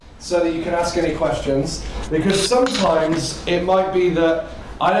so that you can ask any questions, because sometimes it might be that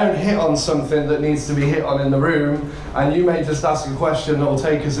I don't hit on something that needs to be hit on in the room, and you may just ask a question that will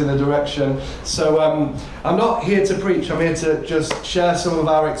take us in a direction. So I'm not here to preach, I'm here to just share some of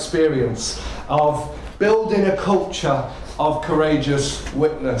our experience of building a culture of courageous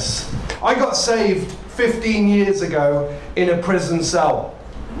witness. I got saved 15 years ago in a prison cell.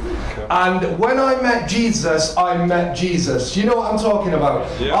 And when I met Jesus, I met Jesus. You know what I'm talking about?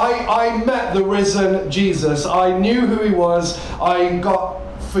 Yeah. I met the risen Jesus. I knew who he was. I got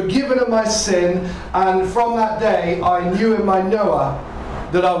forgiven of my sin, and from that day I knew in my Noah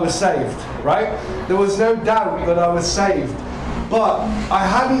that I was saved, right? There was no doubt that I was saved, but I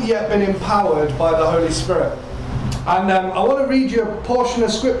hadn't yet been empowered by the Holy Spirit. And I want to read you a portion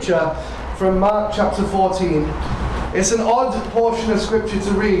of scripture from Mark chapter 14. It's an odd portion of scripture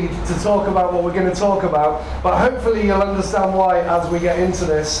to read to talk about what we're going to talk about, but hopefully you'll understand why as we get into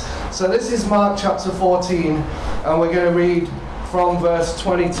this. So this is Mark chapter 14, and we're going to read from verse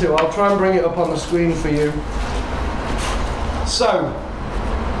 22. I'll try and bring it up on the screen for you. So,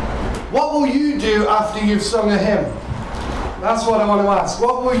 what will you do after you've sung a hymn? That's what I want to ask.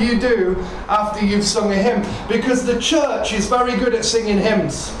 What will you do after you've sung a hymn? Because the church is very good at singing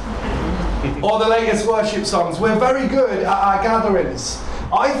hymns, or the latest worship songs. We're very good at our gatherings.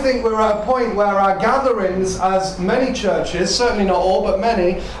 I think we're at a point where our gatherings, as many churches, certainly not all, but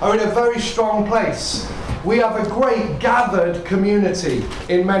many, are in a very strong place. We have a great gathered community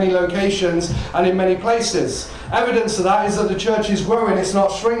in many locations and in many places. Evidence of that is that the church is growing, it's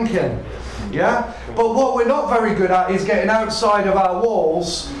not shrinking. Yeah? But what we're not very good at is getting outside of our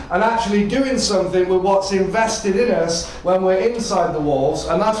walls and actually doing something with what's invested in us when we're inside the walls.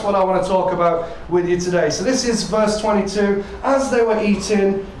 And that's what I want to talk about with you today. So this is verse 22. As they were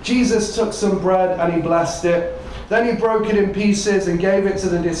eating, Jesus took some bread and he blessed it. Then he broke it in pieces and gave it to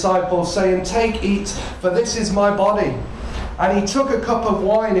the disciples, saying, "Take, eat, for this is my body." And he took a cup of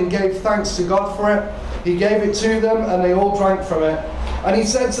wine and gave thanks to God for it. He gave it to them, and they all drank from it. And he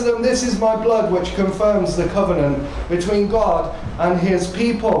said to them, "This is my blood, which confirms the covenant between God and his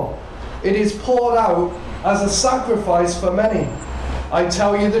people. It is poured out as a sacrifice for many. I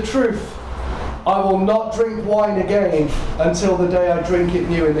tell you the truth, I will not drink wine again until the day I drink it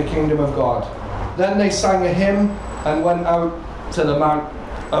new in the kingdom of God." Then they sang a hymn and went out to the Mount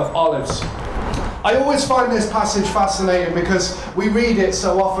of Olives. I always find this passage fascinating because we read it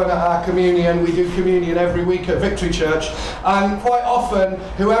so often at our communion. We do communion every week at Victory Church, and quite often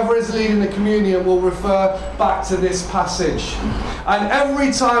whoever is leading the communion will refer back to this passage. And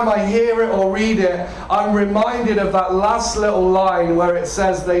every time I hear it or read it, I'm reminded of that last little line where it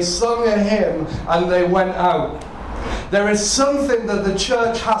says they sung a hymn and they went out. There is something that the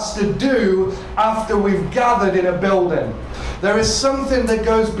church has to do after we've gathered in a building. There is something that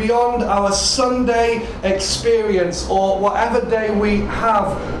goes beyond our Sunday experience or whatever day we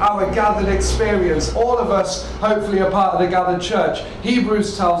have our gathered experience. All of us hopefully are part of the gathered church.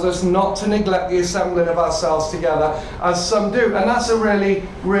 Hebrews tells us not to neglect the assembling of ourselves together as some do. And that's a really,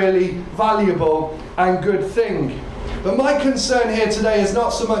 really valuable and good thing. But my concern here today is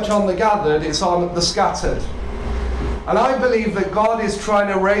not so much on the gathered, it's on the scattered. And I believe that God is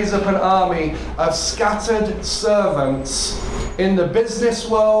trying to raise up an army of scattered servants in the business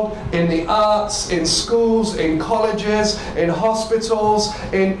world, in the arts, in schools, in colleges, in hospitals,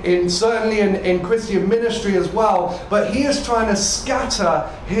 certainly in Christian ministry as well. But he is trying to scatter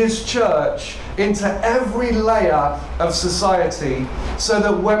his church into every layer of society so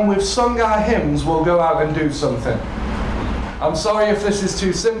that when we've sung our hymns, we'll go out and do something. I'm sorry if this is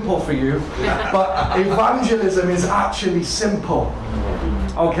too simple for you, but evangelism is actually simple,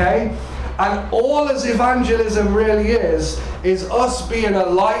 okay? And all as evangelism really is us being a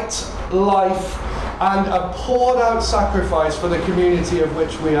light, life, and a poured out sacrifice for the community of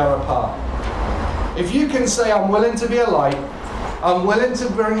which we are a part. If you can say, I'm willing to be a light, I'm willing to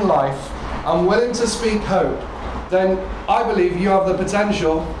bring life, I'm willing to speak hope, then I believe you have the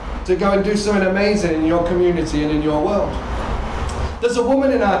potential to go and do something amazing in your community and in your world. There's a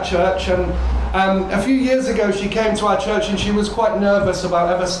woman in our church, and a few years ago she came to our church and she was quite nervous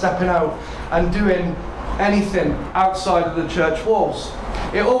about ever stepping out and doing anything outside of the church walls.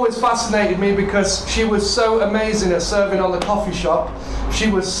 It always fascinated me because she was so amazing at serving on the coffee shop.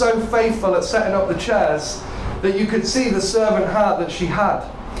 She was so faithful at setting up the chairs that you could see the servant heart that she had.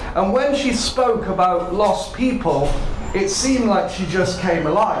 And when she spoke about lost people, it seemed like she just came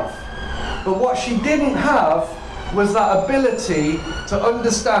alive. But what she didn't have was that ability to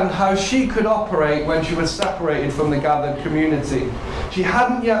understand how she could operate when she was separated from the gathered community. She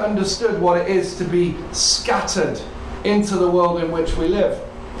hadn't yet understood what it is to be scattered into the world in which we live.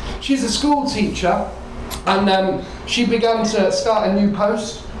 she's a school teacher, and she began to start a new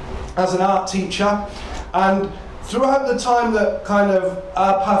post as an art teacher. And throughout the time that kind of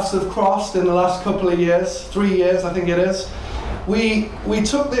our paths have crossed in the last couple of years, 3 years I think it is, we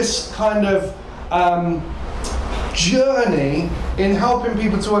took this kind of journey in helping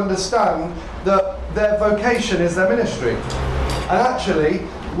people to understand that their vocation is their ministry. And actually,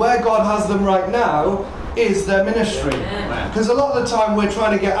 where God has them right now is their ministry. Because a lot of the time we're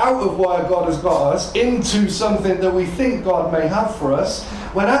trying to get out of where God has got us into something that we think God may have for us,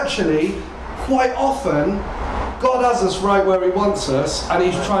 when actually, quite often, God has us right where He wants us, and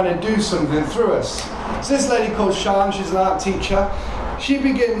He's trying to do something through us. So this lady called Sian, she's an art teacher. She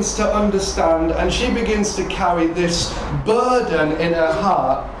begins to understand, and she begins to carry this burden in her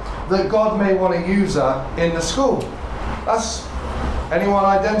heart that God may want to use her in the school. Anyone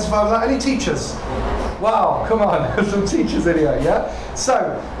identify with that? Any teachers? Wow, come on, there's some teachers in here, yeah?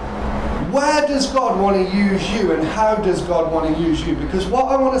 So, where does God want to use you, and how does God want to use you? Because what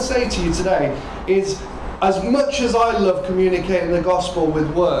I want to say to you today is, as much as I love communicating the gospel with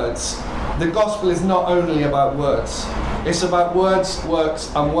words, the gospel is not only about words. It's about words,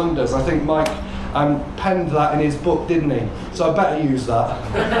 works and wonders. I think Mike penned that in his book, didn't he? So I better use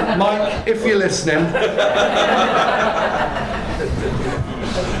that. Mike, if you're listening.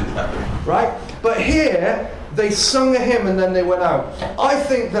 Right? But here, they sung a hymn and then they went out. I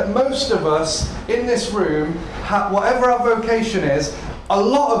think that most of us in this room, whatever our vocation is, a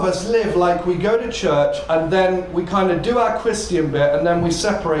lot of us live like we go to church and then we kind of do our Christian bit and then we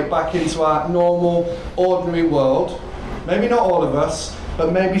separate back into our normal, ordinary world. Maybe not all of us,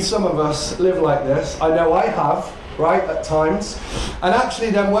 but maybe some of us live like this. I know I have, right, at times. And actually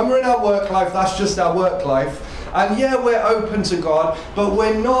then when we're in our work life, that's just our work life. And yeah, we're open to God, but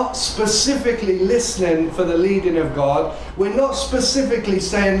we're not specifically listening for the leading of God. We're not specifically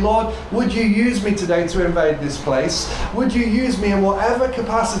saying, Lord, would you use me today to invade this place? Would you use me in whatever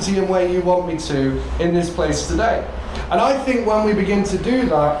capacity and way you want me to in this place today? And I think when we begin to do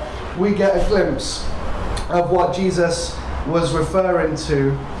that, we get a glimpse of what Jesus was referring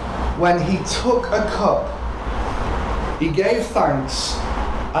to when He took a cup, He gave thanks,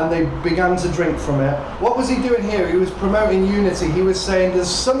 and they began to drink from it. What was He doing here? He was promoting unity. He was saying there's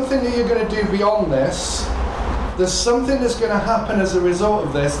something that you're going to do beyond this. There's something that's going to happen as a result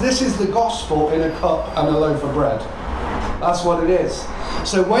of this. This is the gospel in a cup and a loaf of bread. That's what it is.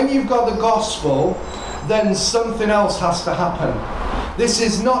 So when you've got the gospel, then something else has to happen. This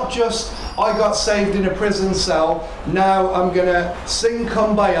is not just, I got saved in a prison cell, now I'm going to sing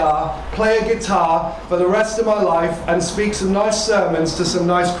Kumbaya, play a guitar for the rest of my life and speak some nice sermons to some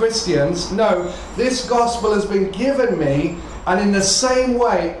nice Christians. No, this gospel has been given me, and in the same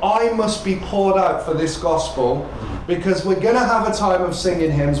way I must be poured out for this gospel, because we're going to have a time of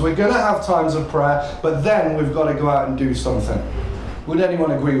singing hymns, we're going to have times of prayer, but then we've got to go out and do something. Would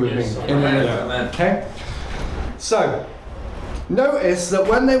anyone agree with me? Okay? So, notice that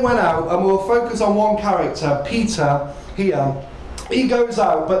when they went out, and we'll focus on one character, Peter, here, he goes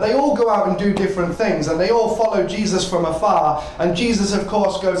out, but they all go out and do different things, and they all follow Jesus from afar, and Jesus, of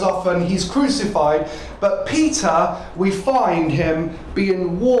course, goes off and he's crucified, but Peter, we find him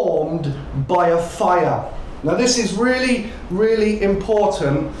being warmed by a fire. Now this is really, really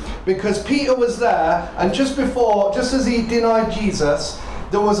important, because Peter was there, and just as he denied Jesus,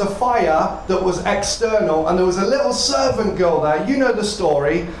 there was a fire that was external, and there was a little servant girl there. You know the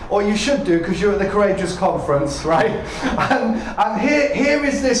story, or you should do, because you're at the Courageous Conference, right? And here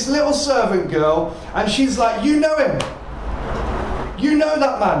is this little servant girl, and she's like, you know him. You know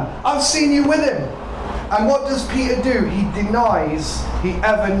that man. I've seen you with him. And what does Peter do? He denies he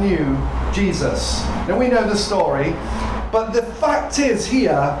ever knew Jesus. Now we know the story. But the fact is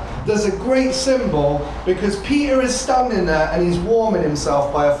here, there's a great symbol, because Peter is standing there and he's warming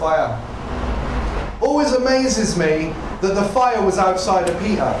himself by a fire. Always amazes me that the fire was outside of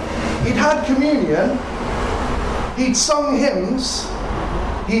Peter. He'd had communion, he'd sung hymns,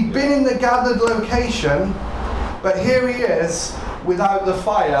 he'd been in the gathered location, but here he is without the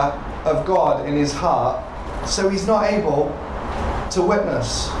fire of God in his heart, so he's not able to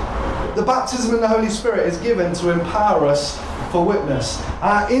witness. The baptism in the Holy Spirit is given to empower us for witness.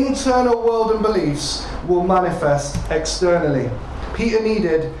 Our internal world and beliefs will manifest externally. Peter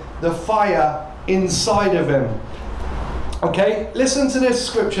needed the fire inside of him. Okay, listen to this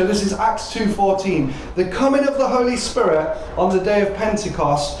scripture. This is Acts 2:14. The coming of the Holy Spirit on the day of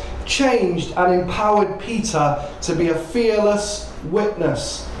Pentecost changed and empowered Peter to be a fearless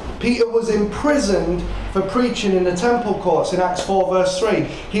witness. Peter was imprisoned for preaching in the temple courts in Acts 4 verse 3.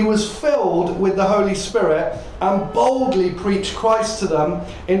 He was filled with the Holy Spirit and boldly preached Christ to them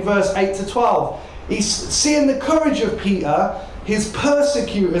in verse 8 to 12. He's seeing the courage of Peter. His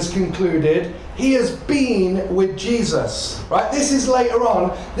persecutors concluded he has been with Jesus. Right? This is later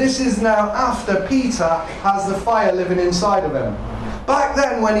on. This is now after Peter has the fire living inside of him. Back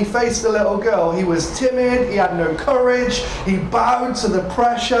then, when he faced the little girl, he was timid, he had no courage, he bowed to the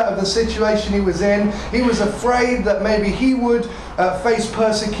pressure of the situation he was in. He was afraid that maybe he would face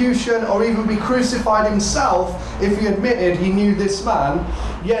persecution or even be crucified himself if he admitted he knew this man.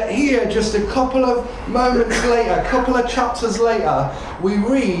 Yet here, just a couple of moments later, a couple of chapters later, we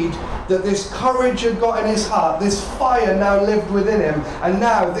read that this courage had got in his heart, this fire now lived within him, and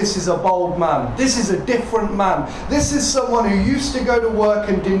now this is a bold man. This is a different man. This is someone who used to go to work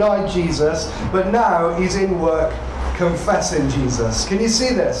and deny Jesus, but now he's in work confessing Jesus. Can you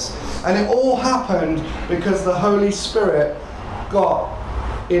see this? And it all happened because the Holy Spirit got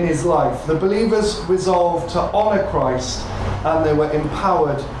in his life. The believers resolved to honour Christ, and they were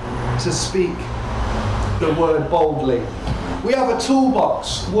empowered to speak the word boldly. We have a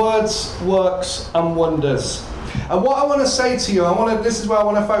toolbox: words, works, and wonders. And what I want to say to you, this is where I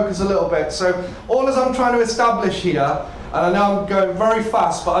want to focus a little bit. So all as I'm trying to establish here, and I know I'm going very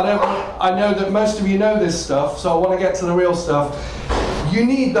fast, but I know that most of you know this stuff, so I want to get to the real stuff. You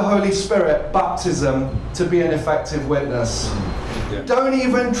need the Holy Spirit baptism to be an effective witness. Yeah. Don't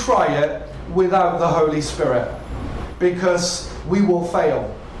even try it without the Holy Spirit, because we will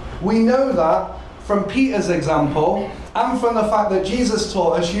fail. We know that from Peter's example, and from the fact that Jesus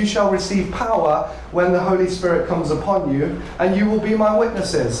taught us, you shall receive power when the Holy Spirit comes upon you, and you will be my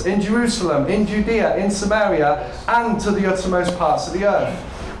witnesses in Jerusalem, in Judea, in Samaria, and to the uttermost parts of the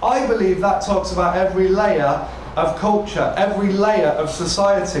earth. I believe that talks about every layer of culture, every layer of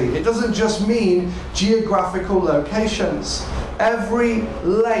society. It doesn't just mean geographical locations. Every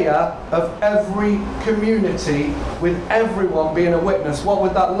layer of every community, with everyone being a witness. What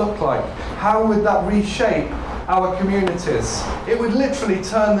would that look like? How would that reshape our communities? It would literally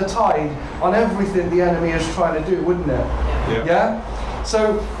turn the tide on everything the enemy is trying to do, wouldn't it? Yeah?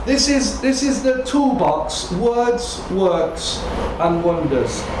 So this is the toolbox: words, works, and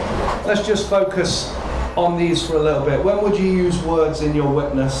wonders. Let's just focus on these for a little bit. When would you use words in your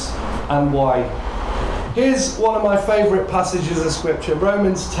witness, and why? Here's one of my favourite passages of Scripture,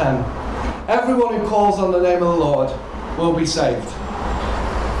 Romans 10. Everyone who calls on the name of the Lord will be saved.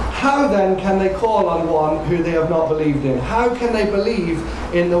 How then can they call on one who they have not believed in? How can they believe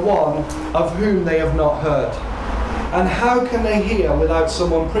in the one of whom they have not heard? And how can they hear without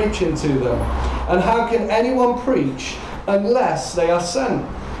someone preaching to them? And how can anyone preach unless they are sent?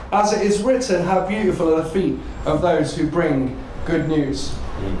 As it is written, how beautiful are the feet of those who bring good news.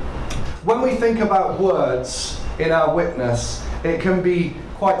 When we think about words in our witness, it can be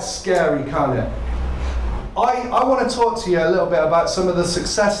quite scary, can't it? I want to talk to you a little bit about some of the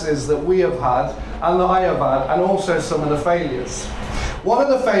successes that we have had, and that I have had, and also some of the failures. One of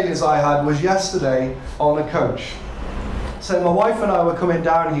the failures I had was yesterday on the coach. So my wife and I were coming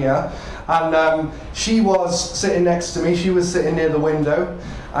down here, and she was sitting next to me. She was sitting near the window.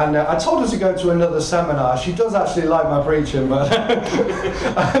 And I told her to go to another seminar. She does actually like my preaching, but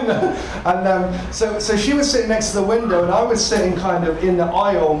so she was sitting next to the window, and I was sitting kind of in the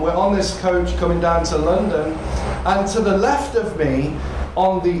aisle, and we're on this coach coming down to London. And to the left of me,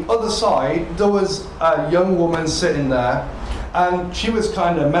 on the other side, there was a young woman sitting there, and she was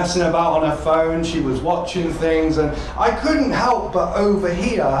kind of messing about on her phone. She was watching things, and I couldn't help but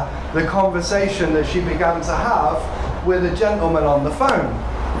overhear the conversation that she began to have with a gentleman on the phone.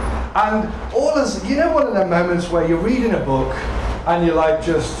 And all as you know, one of them moments where you're reading a book and you're like,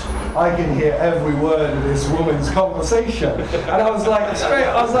 I can hear every word of this woman's conversation. And I was like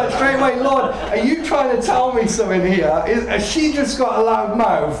straight away, Lord, are you trying to tell me something here? Has she just got a loud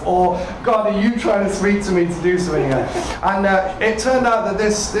mouth, or God, are you trying to speak to me to do something here? And it turned out that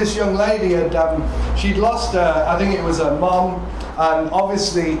this young lady had she'd lost I think it was her mom. And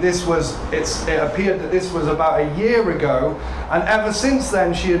obviously it appeared that this was about a year ago, and ever since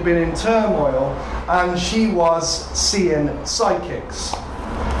then she had been in turmoil, and she was seeing psychics,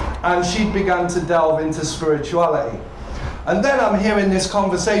 and she'd begun to delve into spirituality. And then I'm hearing this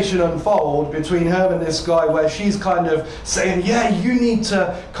conversation unfold between her and this guy, where she's kind of saying, yeah, you need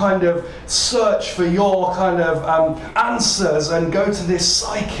to kind of search for your kind of answers and go to this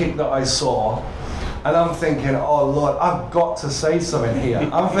psychic that I saw. And I'm thinking, oh Lord, I've got to say something here.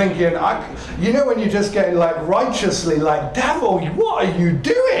 I'm thinking, you know when you're just getting like righteously like, devil, what are you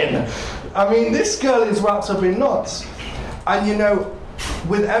doing? I mean, this girl is wrapped up in knots. And you know,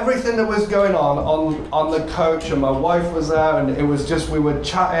 with everything that was going on the coach, and my wife was there, and it was just, we were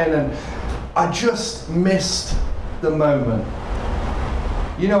chatting, and I just missed the moment.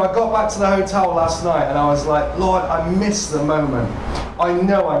 You know, I got back to the hotel last night and I was like, Lord, I missed the moment. I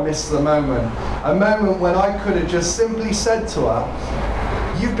know I missed the moment. A moment when I could have just simply said to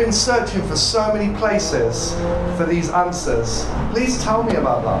her, you've been searching for so many places for these answers. Please tell me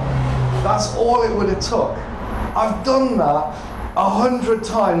about that. That's all it would have took. I've done that 100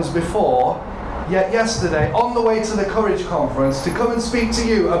 times before, yet yesterday, on the way to the Courage Conference, to come and speak to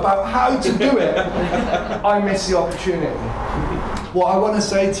you about how to do it, I missed the opportunity. What I want to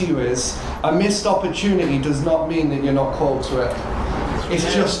say to you is, a missed opportunity does not mean that you're not called to it.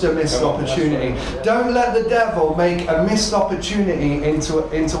 It's just a missed opportunity. Don't let the devil make a missed opportunity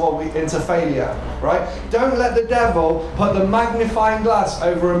into failure, right? Don't let the devil put the magnifying glass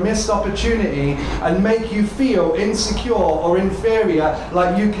over a missed opportunity and make you feel insecure or inferior,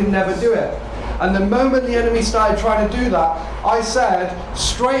 like you can never do it. And the moment the enemy started trying to do that, I said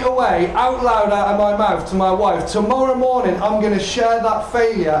straight away, out loud out of my mouth to my wife, tomorrow morning I'm going to share that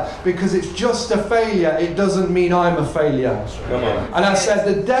failure, because it's just a failure. It doesn't mean I'm a failure. Come on. And I said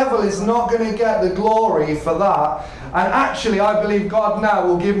the devil is not going to get the glory for that. And actually, I believe God now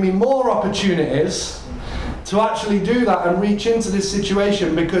will give me more opportunities to actually do that and reach into this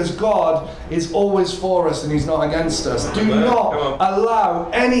situation, because God is always for us and He's not against us. Do not allow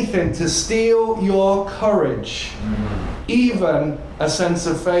anything to steal your courage, even a sense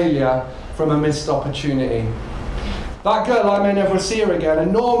of failure from a missed opportunity. That girl, I may never see her again,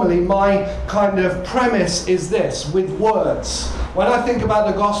 and normally my kind of premise is this, with words. When I think about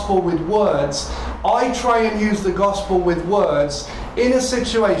the gospel with words, I try and use the gospel with words in a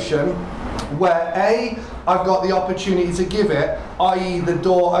situation where I've got the opportunity to give it, i.e. the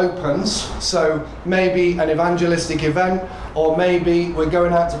door opens, so maybe an evangelistic event, or maybe we're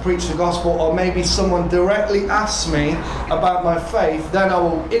going out to preach the gospel, or maybe someone directly asks me about my faith, then I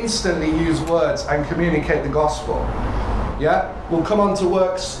will instantly use words and communicate the gospel. Yeah? We'll come on to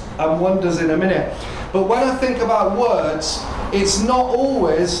works and wonders in a minute. But when I think about words, it's not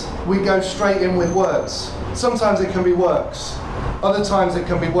always we go straight in with words. Sometimes it can be works. Other times it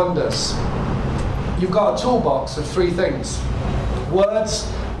can be wonders. You've got a toolbox of 3 things: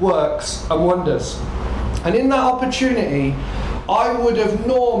 words, works, and wonders. And in that opportunity, I would have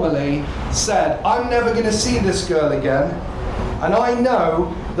normally said, I'm never going to see this girl again. And I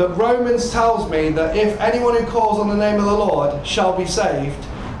know that Romans tells me that if anyone who calls on the name of the Lord shall be saved,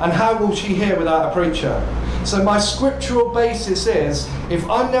 and how will she hear without a preacher? So my scriptural basis is, if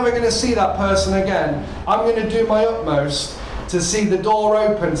I'm never going to see that person again, I'm going to do my utmost to see the door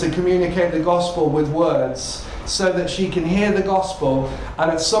open to communicate the gospel with words, so that she can hear the gospel,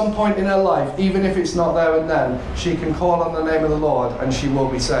 and at some point in her life, even if it's not there and then, she can call on the name of the Lord and she will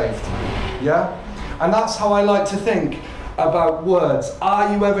be saved. Yeah? And that's how I like to think about words.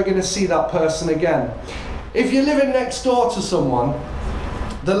 Are you ever going to see that person again? If you're living next door to someone,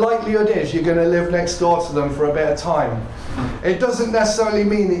 the likelihood is you're going to live next door to them for a bit of time. It doesn't necessarily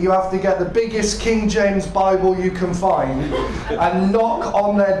mean that you have to get the biggest King James Bible you can find and knock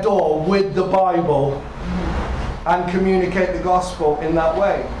on their door with the Bible and communicate the gospel in that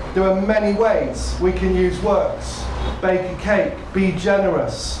way. There are many ways we can use works. Bake a cake, be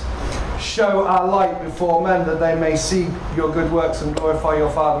generous, show our light before men that they may see your good works and glorify your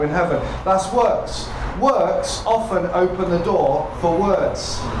Father in heaven. That's works. Works often open the door for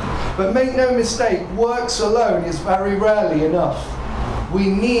words. But make no mistake, works alone is very rarely enough. We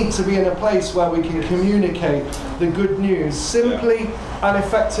need to be in a place where we can communicate the good news simply and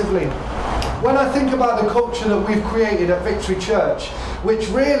effectively. When I think about the culture that we've created at Victory Church, which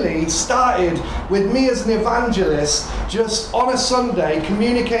really started with me as an evangelist, just on a Sunday,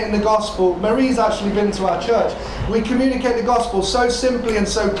 communicating the gospel. Marie's actually been to our church. We communicate the gospel so simply and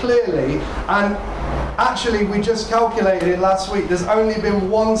so clearly, and actually we just calculated it last week, there's only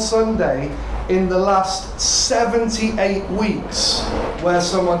been one Sunday in the last 78 weeks where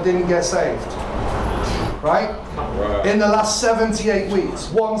someone didn't get saved. Right? In the last 78 weeks,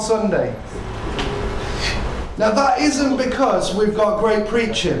 one Sunday. Now that isn't because we've got great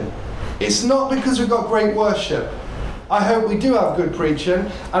preaching. It's not because we've got great worship. I hope we do have good preaching,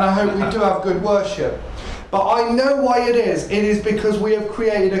 and I hope we do have good worship. But I know why it is. It is because we have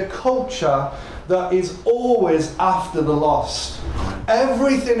created a culture that is always after the lost.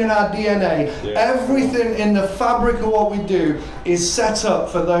 Everything in our DNA, everything in the fabric of what we do is set up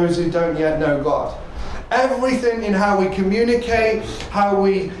for those who don't yet know God. Everything in how we communicate, how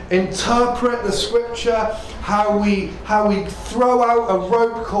we interpret the scripture, how we throw out a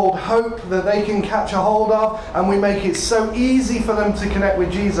rope called hope that they can catch a hold of, and we make it so easy for them to connect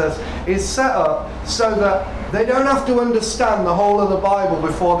with Jesus, is set up so that they don't have to understand the whole of the Bible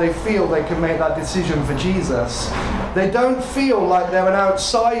before they feel they can make that decision for Jesus. They don't feel like they're an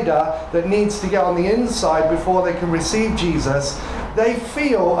outsider that needs to get on the inside before they can receive Jesus. They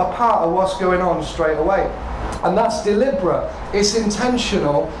feel a part of what's going on straight away. And that's deliberate. It's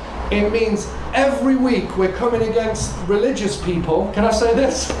intentional. It means every week we're coming against religious people. Can I say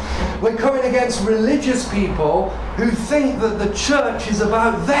this? We're coming against religious people who think that the church is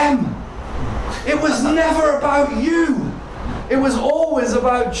about them. It was never about you. It was always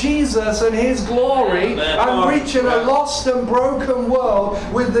about Jesus and His glory and reaching a lost and broken world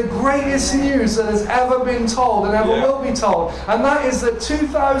with the greatest news that has ever been told and ever will be told. And that is that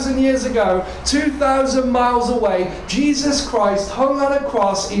 2,000 years ago, 2,000 miles away, Jesus Christ hung on a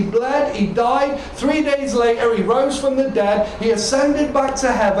cross. He bled, He died. 3 days later, He rose from the dead. He ascended back to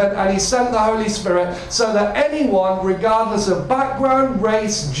heaven, and He sent the Holy Spirit so that anyone, regardless of background,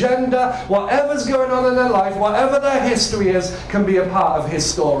 race, gender, whatever's going on in their life, whatever their history is, can be a part of His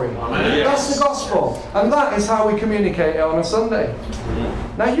story. Amen. That's the gospel. And that is how we communicate it on a Sunday.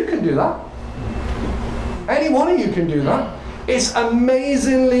 Now you can do that. Any one of you can do that. It's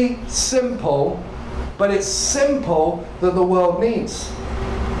amazingly simple, but it's simple that the world needs.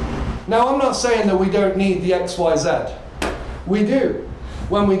 Now I'm not saying that we don't need the XYZ. We do.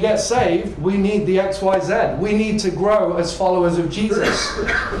 When we get saved, we need the XYZ. We need to grow as followers of Jesus.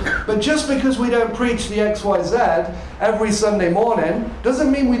 But just because we don't preach the XYZ every Sunday morning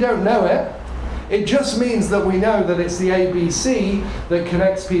doesn't mean we don't know it. It just means that we know that it's the ABC that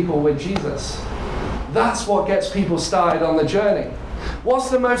connects people with Jesus. That's what gets people started on the journey. What's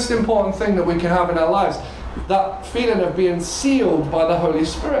the most important thing that we can have in our lives? That feeling of being sealed by the Holy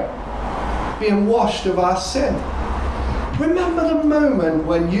Spirit. Being washed of our sin. Remember the moment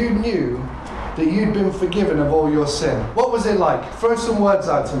when you knew that you'd been forgiven of all your sin. What was it like? Throw some words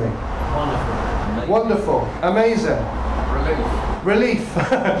out to me. Wonderful. Wonderful. Amazing. Relief. Relief.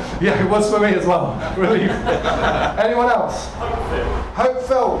 Yeah, it was for me as well. Relief. Anyone else?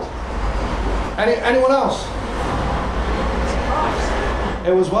 Hope-filled. Anyone else? Surprise.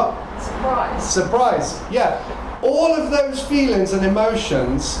 It was what? Surprise. Surprise. Yeah. All of those feelings and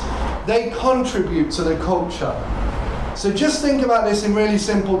emotions, they contribute to the culture. So just think about this in really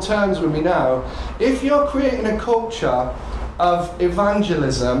simple terms with me now. If you're creating a culture of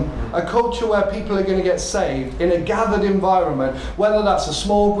evangelism, a culture where people are going to get saved in a gathered environment, whether that's a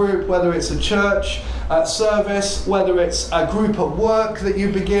small group, whether it's a church service, whether it's a group at work that you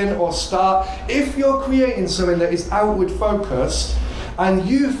begin or start, if you're creating something that is outward focused, and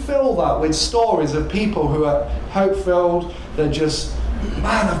you fill that with stories of people who are hope-filled, they're just,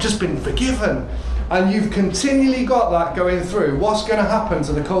 man, I've just been forgiven. And you've continually got that going through, what's going to happen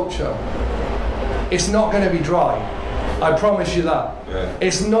to the culture? It's not going to be dry. I promise you that. Yeah.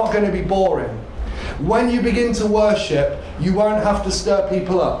 It's not going to be boring. When you begin to worship, you won't have to stir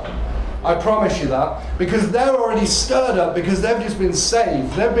people up. I promise you that. Because they're already stirred up because they've just been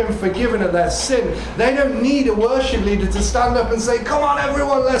saved. They've been forgiven of their sin. They don't need a worship leader to stand up and say, come on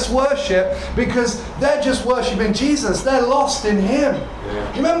everyone, let's worship. Because they're just worshiping Jesus. They're lost in Him. Yeah.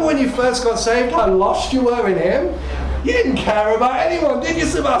 You remember when you first got saved, how lost you were in Him? You didn't care about anyone, did you,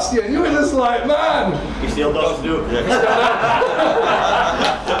 Sebastian? You were just like, man. He still does do.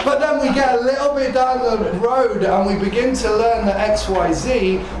 But then we get a little bit down the road and we begin to learn the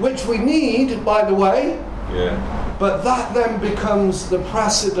XYZ, which we need, by the way. Yeah. But that then becomes the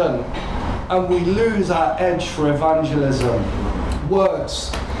precedent and we lose our edge for evangelism.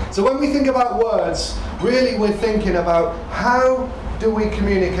 Words. So when we think about words, really we're thinking about how do we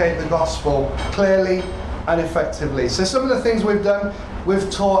communicate the gospel clearly and effectively. So some of the things we've done,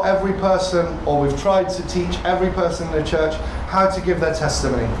 we've taught every person, or we've tried to teach every person in the church how to give their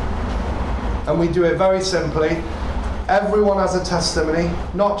testimony. And we do it very simply. Everyone has a testimony,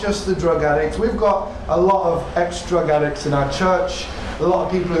 not just the drug addicts. We've got a lot of ex-drug addicts in our church, a lot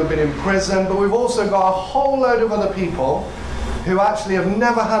of people who've been in prison, but we've also got a whole load of other people who actually have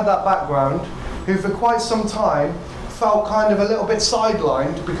never had that background, who for quite some time felt kind of a little bit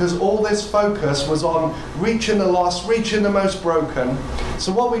sidelined because all this focus was on reaching the lost, reaching the most broken.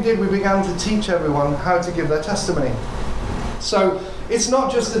 So what we did, we began to teach everyone how to give their testimony. So it's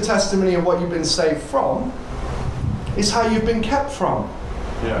not just the testimony of what you've been saved from, it's how you've been kept from.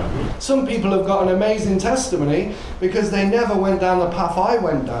 Yeah. Some people have got an amazing testimony because they never went down the path I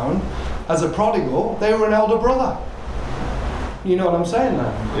went down as a prodigal. They were an elder brother. You know what I'm saying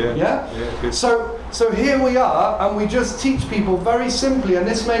there? Yeah? So here we are, and we just teach people very simply, and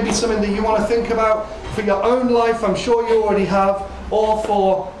this may be something that you want to think about for your own life, I'm sure you already have, or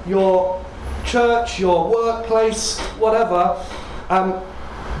for your church, your workplace, whatever,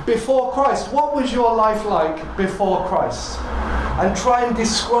 before Christ. What was your life like before Christ? And try and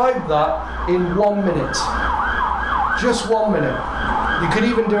describe that in 1 minute. Just 1 minute. You could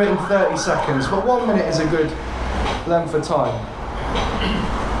even do it in 30 seconds, but 1 minute is a good length of time.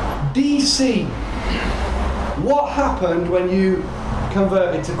 DC. What happened when you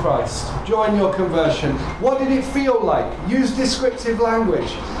converted to Christ? During your conversion, what did it feel like? Use descriptive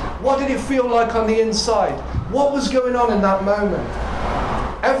language. What did it feel like on the inside? What was going on in that moment?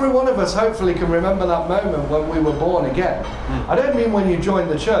 Every one of us hopefully can remember that moment when we were born again. I don't mean when you joined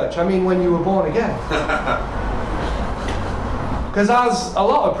the church, I mean when you were born again. Because as a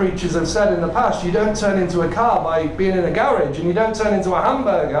lot of preachers have said in the past, you don't turn into a car by being in a garage, and you don't turn into a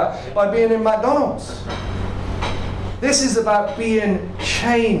hamburger by being in McDonald's. This is about being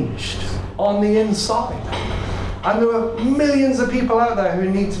changed on the inside. And there are millions of people out there who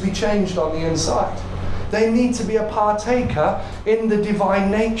need to be changed on the inside. They need to be a partaker in the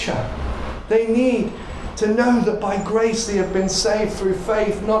divine nature. They need to know that by grace they have been saved through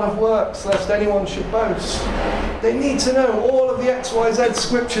faith, not of works, lest anyone should boast. They need to know all of the XYZ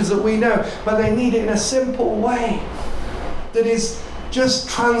scriptures that we know, but they need it in a simple way that is just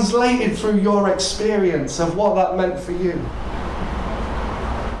translated through your experience of what that meant for you.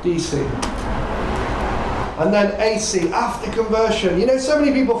 DC. And then AC, after conversion. You know, so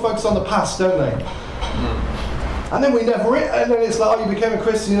many people focus on the past, don't they? And then and then it's like, oh, you became a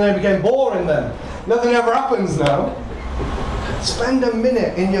Christian and then it became boring then. Nothing ever happens now. Spend a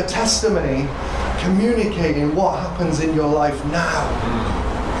minute in your testimony communicating what happens in your life now.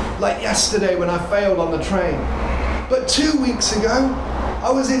 Like yesterday when I failed on the train. But 2 weeks ago, I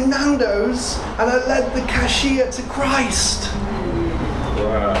was in Nando's and I led the cashier to Christ.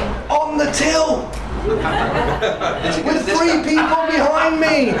 Wow. On the till. With 3 people behind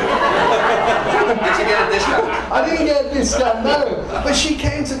me. Did you get a discount? I didn't get a discount, no. But she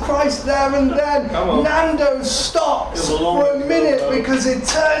came to Christ there and then. Nando's stopped for a minute because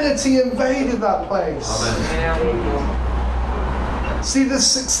eternity invaded that place. Amen. See, there's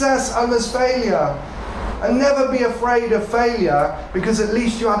success and there's failure. And never be afraid of failure, because at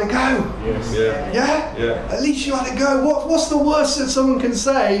least you had to go. Yes. Yeah? At least you had to go. What's the worst that someone can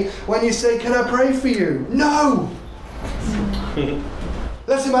say when you say, can I pray for you? No!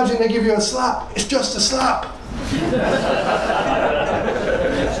 Let's imagine they give you a slap. It's just a slap.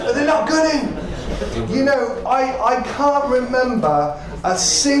 But they're not gonna. You know, I can't remember a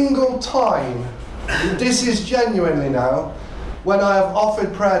single time, this is genuinely now, when I have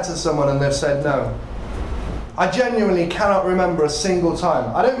offered prayer to someone and they've said no. I genuinely cannot remember a single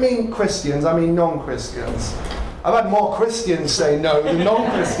time. I don't mean Christians, I mean non-Christians. I've had more Christians say no than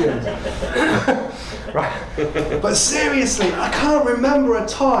non-Christians. Right. But seriously, I can't remember a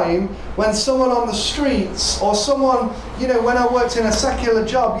time when someone on the streets, or someone, you know, when I worked in a secular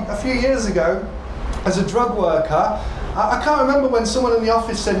job a few years ago as a drug worker, I can't remember when someone in the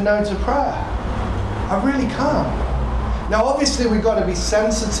office said no to prayer. I really can't. Now obviously we've got to be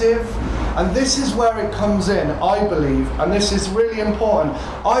sensitive. And this is where it comes in, I believe, and this is really important.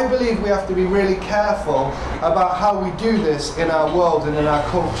 I believe we have to be really careful about how we do this in our world and in our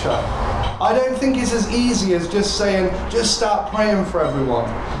culture. I don't think it's as easy as just saying, just start praying for everyone.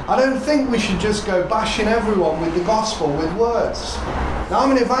 I don't think we should just go bashing everyone with the gospel, with words. Now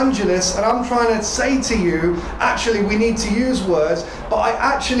I'm an evangelist and I'm trying to say to you, actually we need to use words, but I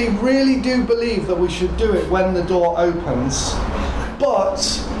actually really do believe that we should do it when the door opens. But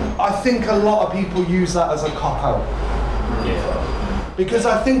I think a lot of people use that as a cop-out. Yeah. Because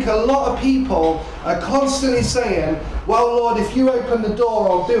I think a lot of people are constantly saying, well, Lord, if you open the door,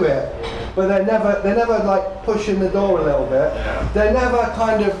 I'll do it. But they're never like pushing the door a little bit. Yeah. They're never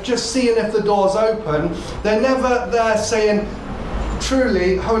kind of just seeing if the door's open. They're never there saying,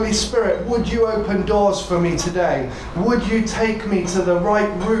 truly, Holy Spirit, would you open doors for me today? Would you take me to the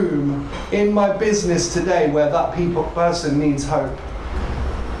right room in my business today where that person needs hope?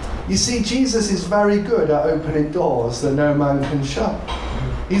 You see, Jesus is very good at opening doors that no man can shut.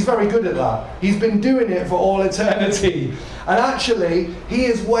 He's very good at that. He's been doing it for all eternity. And actually, he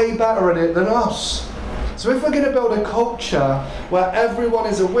is way better at it than us. So if we're going to build a culture where everyone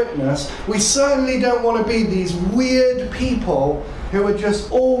is a witness, we certainly don't want to be these weird people who are just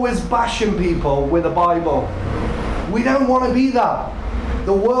always bashing people with a Bible. We don't want to be that.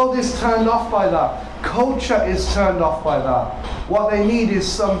 The world is turned off by that. Culture is turned off by that. What they need is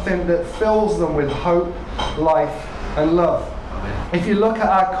something that fills them with hope, life, and love. If you look at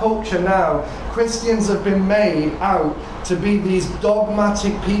our culture now, Christians have been made out to be these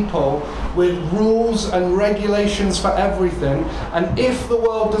dogmatic people with rules and regulations for everything, and if the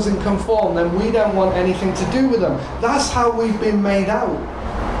world doesn't conform, then we don't want anything to do with them. That's how we've been made out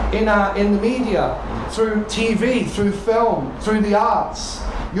in the media, through TV, through film, through the arts.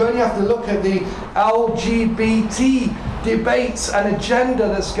 You only have to look at the LGBT debates and agenda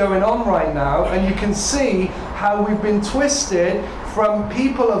that's going on right now, and you can see how we've been twisted from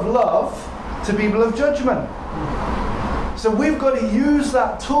people of love to people of judgment. So we've got to use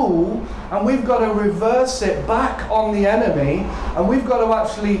that tool, and we've got to reverse it back on the enemy, and we've got to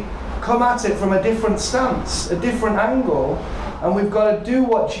actually come at it from a different stance, a different angle, and we've got to do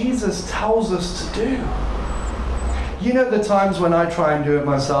what Jesus tells us to do. You know, the times when I try and do it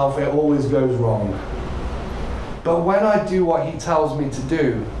myself, it always goes wrong. But when I do what he tells me to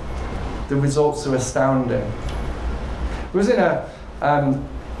do, the results are astounding. I was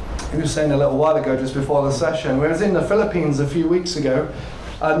he was saying a little while ago, just before the session, we was in the Philippines a few weeks ago,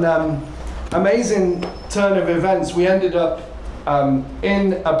 and amazing turn of events. We ended up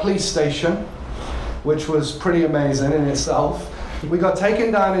in a police station, which was pretty amazing in itself. We got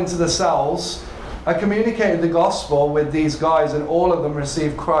taken down into the cells. I communicated the gospel with these guys, and all of them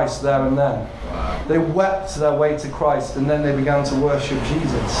received Christ there and then. Wow. They wept their way to Christ, and then they began to worship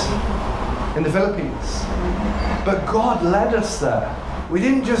Jesus in the Philippines. But God led us there. We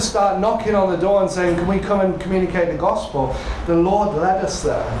didn't just start knocking on the door and saying, can we come and communicate the gospel? The Lord led us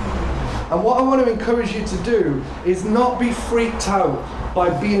there. And what I want to encourage you to do is not be freaked out by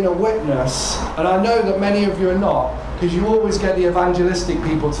being a witness. And I know that many of you are not, because you always get the evangelistic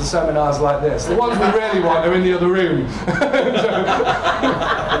people to seminars like this. The ones we really want are in the other room.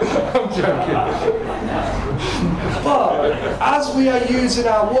 I'm joking. But as we are using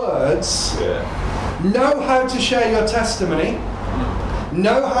our words, know how to share your testimony.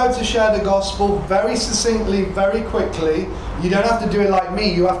 Know how to share the gospel very succinctly, very quickly. You don't have to do it like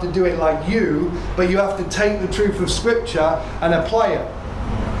me, you have to do it like you, but you have to take the truth of Scripture and apply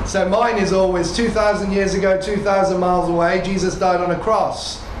it. So mine is always 2,000 years ago, 2,000 miles away, Jesus died on a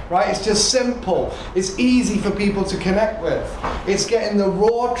cross. Right? It's just simple. It's easy for people to connect with. It's getting the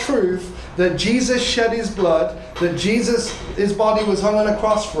raw truth that Jesus shed his blood, that his body was hung on a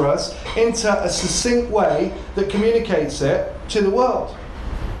cross for us, into a succinct way that communicates it to the world.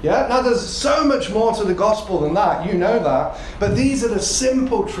 Yeah? Now there's so much more to the gospel than that, you know that. But these are the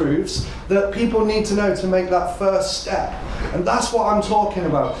simple truths that people need to know to make that first step. And that's what I'm talking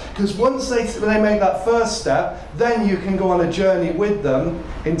about. Because once they make that first step, then you can go on a journey with them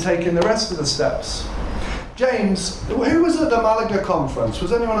in taking the rest of the steps. James, who was at the Malaga conference?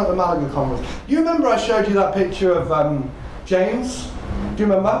 Was anyone at the Malaga conference? You remember I showed you that picture of James? Do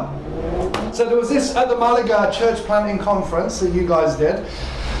you remember? So there was this at the Malaga church planting conference that you guys did.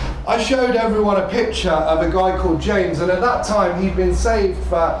 I showed everyone a picture of a guy called James, and at that time he'd been saved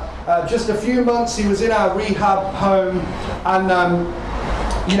for just a few months. He was in our rehab home, and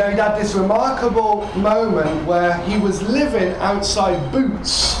he'd had this remarkable moment where he was living outside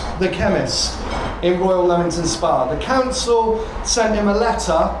Boots, the chemist, in Royal Leamington Spa. The council sent him a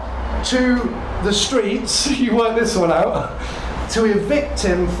letter to the streets, you work this one out, to evict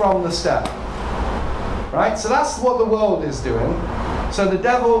him from the step. Right? So that's what the world is doing. So the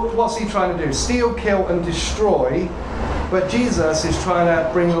devil, what's he trying to do? Steal, kill, and destroy. But Jesus is trying to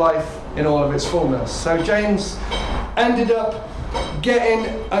bring life in all of its fullness. So James ended up getting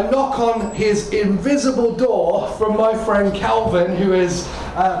a knock on his invisible door from my friend Calvin, who is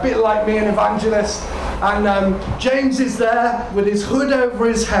a bit like me, an evangelist. And James is there with his hood over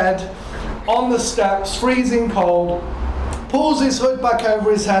his head on the steps, freezing cold. Pulls his hood back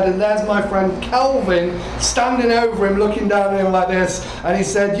over his head, and there's my friend Calvin standing over him, looking down at him like this, and he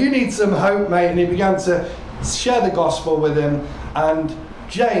said, "You need some hope, mate," and he began to share the gospel with him, and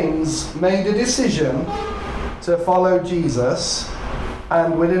James made a decision to follow Jesus,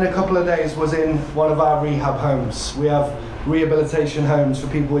 and within a couple of days was in one of our rehab homes. We have rehabilitation homes for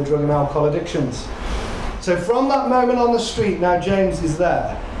people with drug and alcohol addictions. So from that moment on the street, now James is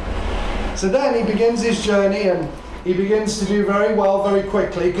there. So then he begins his journey, and he begins to do very well very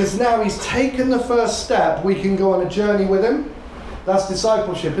quickly, because now he's taken the first step. We can go on a journey with him. That's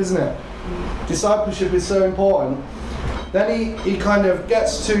discipleship, isn't it? Discipleship is so important. Then he kind of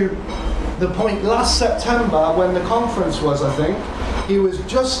gets to the point last September when the conference was, I think. He was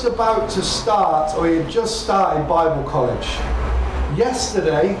just about to start, or he had just started Bible college.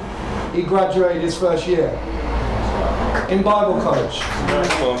 Yesterday, he graduated his first year in Bible college.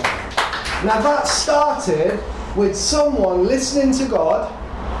 Now that started with someone listening to God,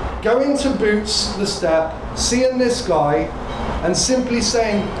 going to Boots, the step, seeing this guy, and simply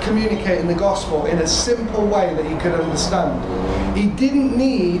saying, communicating the gospel in a simple way that he could understand. He didn't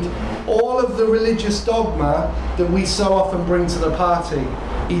need all of the religious dogma that we so often bring to the party.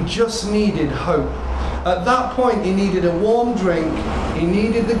 He just needed hope. At that point, he needed a warm drink, he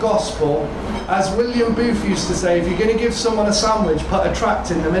needed the gospel. As William Booth used to say, if you're going to give someone a sandwich, put a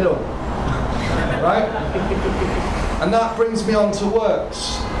tract in the middle. Right? And that brings me on to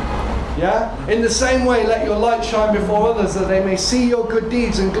works. Yeah? In the same way, let your light shine before others, that they may see your good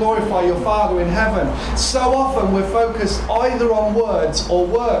deeds and glorify your Father in heaven. So often we're focused either on words or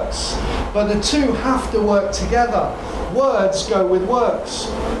works, but the two have to work together. Words go with works.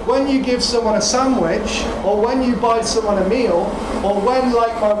 When you give someone a sandwich, or when you buy someone a meal, or when,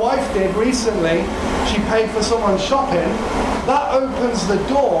 like my wife did recently, she paid for someone's shopping, that opens the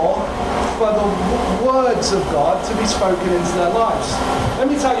door for the words of God to be spoken into their lives. Let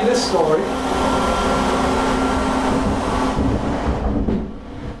me tell you this story.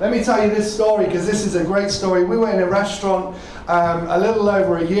 Let me tell you this story because this is a great story. We were in a restaurant a little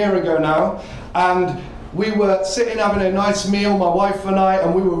over a year ago now, and we were sitting having a nice meal, my wife and I,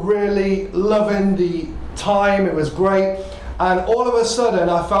 and we were really loving the time. It was great. And all of a sudden,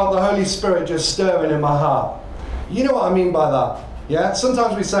 I felt the Holy Spirit just stirring in my heart. You know what I mean by that? Yeah?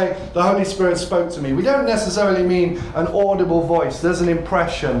 Sometimes we say, the Holy Spirit spoke to me. We don't necessarily mean an audible voice. There's an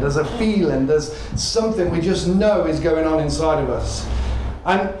impression, there's a feeling, there's something we just know is going on inside of us.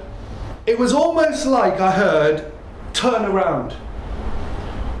 And it was almost like I heard, turn around.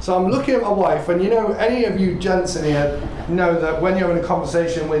 So I'm looking at my wife, and you know, any of you gents in here know that when you're in a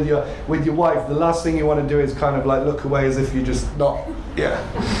conversation with your wife, the last thing you want to do is kind of like look away as if you're just not, yeah.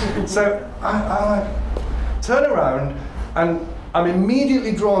 So I turn around, and I'm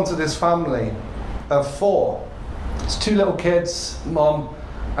immediately drawn to this family of 4. It's 2 little kids, mom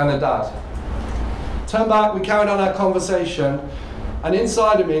and a dad. Turn back, we carried on our conversation, and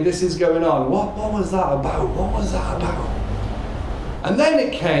inside of me this is going on. What was that about? What was that about? And then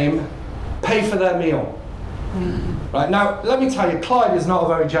it came, pay for their meal. Right, now, let me tell you, Clyde is not a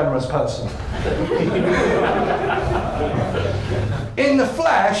very generous person. In the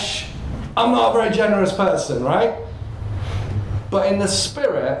flesh, I'm not a very generous person, right? But in the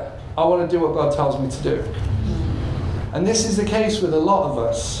spirit, I want to do what God tells me to do. And this is the case with a lot of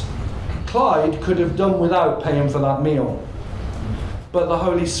us. Clyde could have done without paying for that meal. But the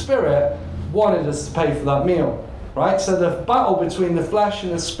Holy Spirit wanted us to pay for that meal. Right? So the battle between the flesh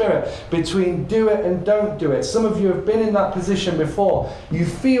and the spirit, between do it and don't do it. Some of you have been in that position before. You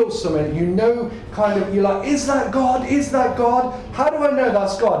feel something, you know, kind of, you're like, is that God? Is that God? How do I know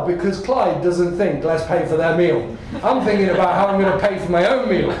that's God? Because Clyde doesn't think, let's pay for their meal. I'm thinking about how I'm going to pay for my own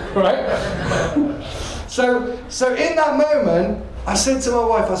meal, right? So in that moment, I said to my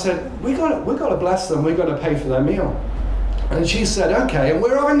wife, I said, we got to bless them. We've got to pay for their meal. And she said, okay. And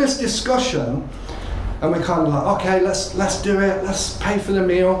we're having this discussion. And we're kind of like, okay, let's do it. Let's pay for the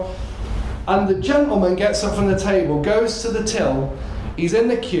meal. And the gentleman gets up from the table, goes to the till. He's in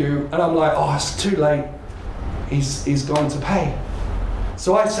the queue, and I'm like, oh, it's too late. He's gone to pay.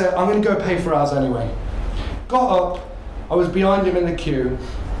 So I said, I'm going to go pay for ours anyway. Got up. I was behind him in the queue.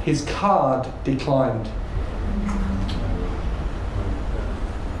 His card declined.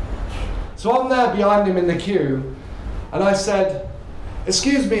 So I'm there behind him in the queue, and I said,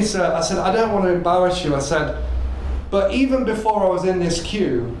 excuse me, sir. I said, I don't want to embarrass you. I said, but even before I was in this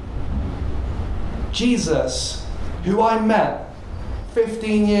queue, Jesus, who I met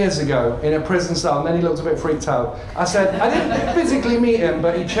 15 years ago in a prison cell, and then he looked a bit freaked out. I said, I didn't physically meet him,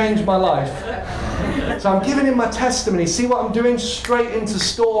 but he changed my life. So I'm giving him my testimony. See what I'm doing? Straight into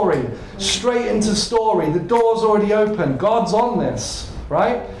story. Straight into story. The door's already open. God's on this,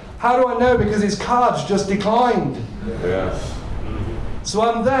 right? How do I know? Because his card's just declined. Yes. So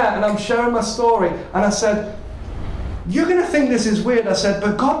I'm there and I'm sharing my story, and I said, you're going to think this is weird. I said,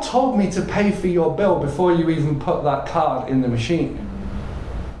 but God told me to pay for your bill before you even put that card in the machine.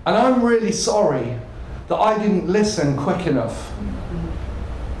 And I'm really sorry that I didn't listen quick enough,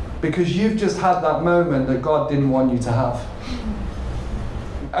 because you've just had that moment that God didn't want you to have.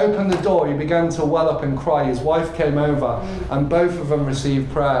 Opened the door, he began to well up and cry. His wife came over, and both of them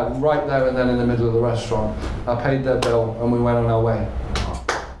received prayer right there and then in the middle of the restaurant. I paid their bill and we went on our way.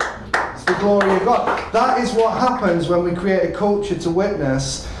 It's the glory of God. That is what happens when we create a culture to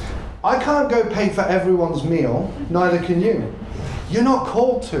witness. I can't go pay for everyone's meal, neither can you. You're not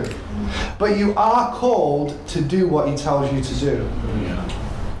called to. But you are called to do what he tells you to do.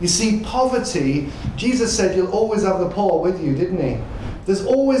 You see, poverty, Jesus said you'll always have the poor with you, didn't he? There's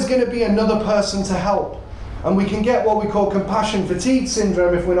always going to be another person to help. And we can get what we call compassion fatigue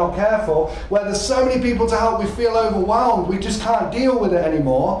syndrome if we're not careful, where there's so many people to help, we feel overwhelmed, we just can't deal with it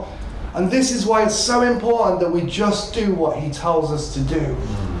anymore. And this is why it's so important that we just do what he tells us to do.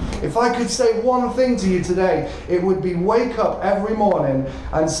 If I could say one thing to you today, it would be wake up every morning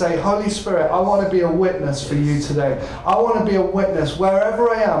and say, Holy Spirit, I want to be a witness for you today. I want to be a witness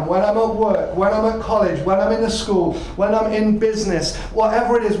wherever I am, when I'm at work, when I'm at college, when I'm in the school, when I'm in business,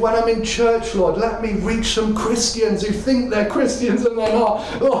 whatever it is, when I'm in church, Lord, let me reach some Christians who think they're Christians and they're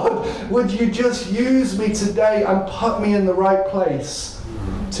not. Lord, would you just use me today and put me in the right place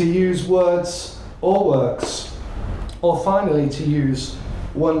to use words or works, or finally to use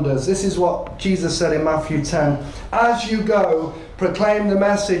wonders. This is what Jesus said in Matthew 10. As you go, proclaim the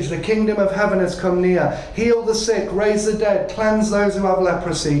message, the kingdom of heaven has come near. Heal the sick, raise the dead, cleanse those who have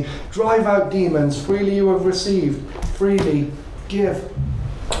leprosy, drive out demons. Freely you have received, freely give.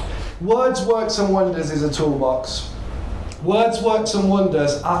 Words, works and wonders is a toolbox. Words, works and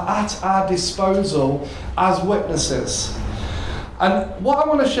wonders are at our disposal as witnesses. And what I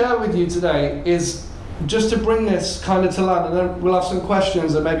want to share with you today is just to bring this kind of to land, and then we'll have some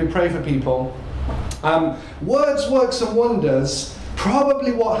questions and maybe pray for people. Words, works and wonders,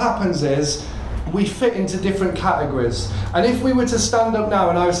 probably what happens is we fit into different categories. And if we were to stand up now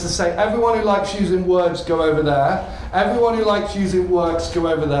and I was to say, everyone who likes using words, go over there. Everyone who likes using works, go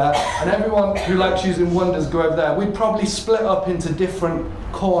over there. And everyone who likes using wonders, go over there. We'd probably split up into different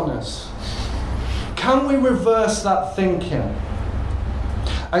corners. Can we reverse that thinking?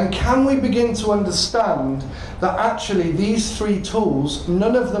 And can we begin to understand that actually these three tools,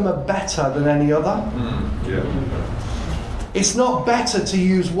 none of them are better than any other? It's not better to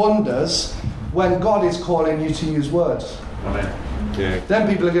use wonders when God is calling you to use words. Then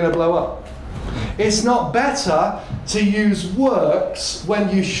people are going to blow up. It's not better to use works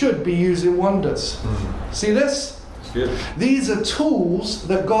when you should be using wonders. See this? These are tools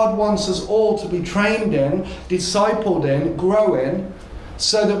that God wants us all to be trained in, discipled in, grow in,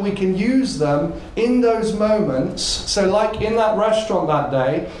 so that we can use them in those moments. So like in that restaurant that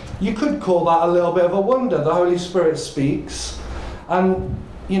day, you could call that a little bit of a wonder. The Holy Spirit speaks and,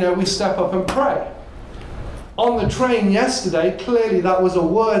 we step up and pray. On the train yesterday, clearly that was a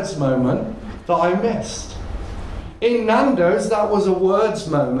words moment that I missed. In Nando's, that was a words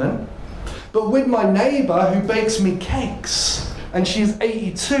moment. But with my neighbour who bakes me cakes, and she's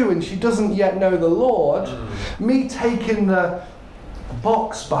 82 and she doesn't yet know the Lord, me taking the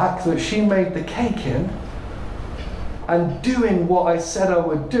box back that she made the cake in and doing what I said I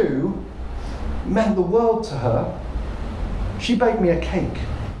would do meant the world to her. She baked me a cake,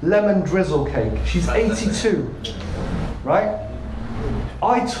 lemon drizzle cake. She's 82, right?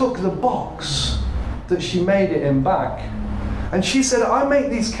 I took the box that she made it in back, and she said, I make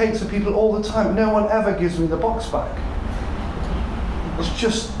these cakes for people all the time. No one ever gives me the box back. It's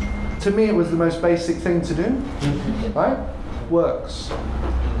just, to me, it was the most basic thing to do, right? Works.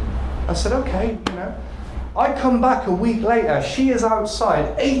 I said, okay, I come back a week later, she is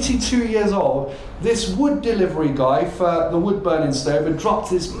outside, 82 years old. This wood delivery guy for the wood burning stove had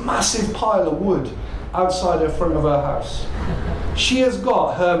dropped this massive pile of wood outside the front of her house. She has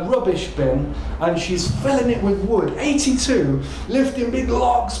got her rubbish bin and she's filling it with wood, 82, lifting big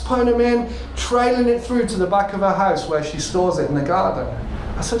logs, putting them in, trailing it through to the back of her house where she stores it in the garden.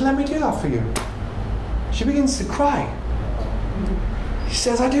 I said, let me do that for you. She begins to cry. She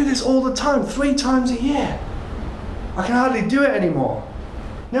says, I do this all the time, 3 times a year. I can hardly do it anymore.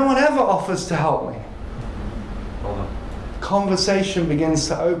 No one ever offers to help me. Conversation begins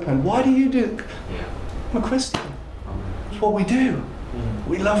to open. Why do you do it? I'm a Christian. It's what we do.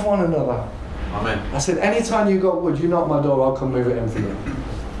 We love one another. Amen. I said, anytime you got wood, you knock my door, I'll come move it in for you.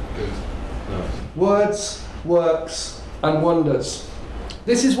 Words, works, and wonders.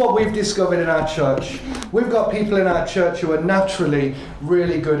 This is what we've discovered in our church. We've got people in our church who are naturally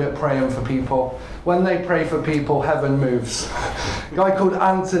really good at praying for people. When they pray for people, heaven moves. A guy called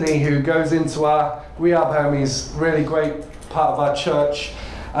Anthony who goes into our rehab home, he's a really great part of our church.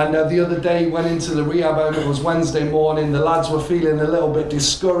 And the other day he went into the rehab home, it was Wednesday morning, the lads were feeling a little bit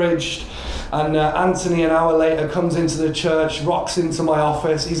discouraged. And Anthony, an hour later, comes into the church, rocks into my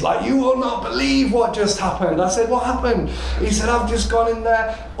office. He's like, you will not believe what just happened. I said, what happened? He said, I've just gone in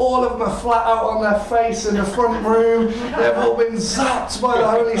there. All of them are flat out on their face in the front room. They've all been zapped by the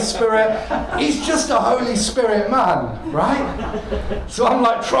Holy Spirit. He's just a Holy Spirit man, right? So I'm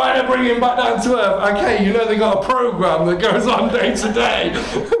like trying to bring him back down to earth. Okay, they got a program that goes on day to day.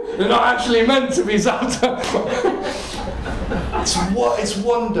 They're not actually meant to be zapped. It's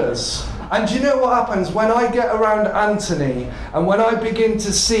wonders. And do you know what happens when I get around Anthony and when I begin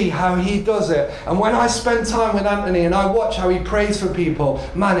to see how he does it, and when I spend time with Anthony and I watch how he prays for people,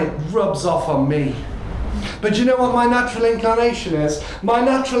 man, it rubs off on me. But do you know what my natural inclination is? My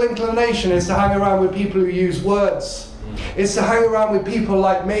natural inclination is to hang around with people who use words. It's to hang around with people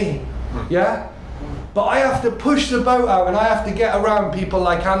like me. Yeah? But I have to push the boat out and I have to get around people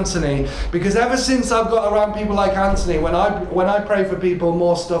like Anthony, because ever since I've got around people like Anthony, when I pray for people,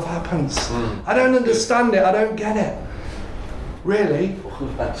 more stuff happens. I don't understand it, I don't get it. Really.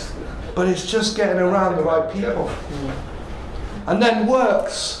 But it's just getting around the right people. And then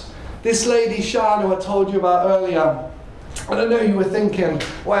works. This lady Shan, who I told you about earlier, and I know you were thinking,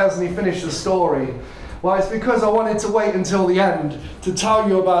 why hasn't he finished the story? Well, it's because I wanted to wait until the end to tell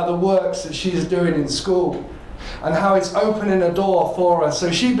you about the works that she's doing in school and how it's opening a door for her.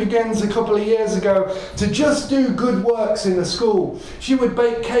 So she begins a couple of years ago to just do good works in the school. She would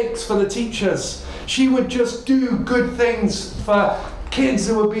bake cakes for the teachers. She would just do good things for kids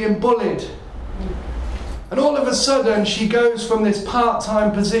who were being bullied. And all of a sudden, she goes from this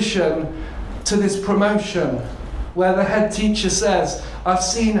part-time position to this promotion, where the head teacher says, I've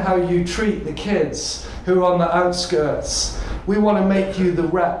seen how you treat the kids who are on the outskirts. We want to make you the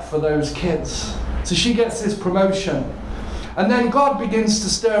rep for those kids. So she gets this promotion. And then God begins to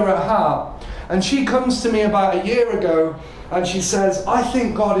stir her heart. And she comes to me about a year ago and she says, I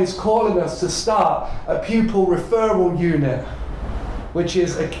think God is calling us to start a pupil referral unit, which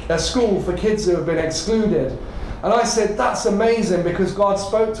is a school for kids who have been excluded. And I said, that's amazing, because God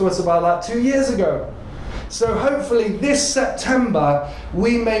spoke to us about that 2 years ago. So hopefully this September,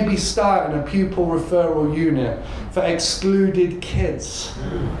 we may be starting a pupil referral unit for excluded kids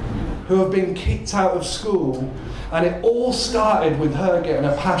who have been kicked out of school. And it all started with her getting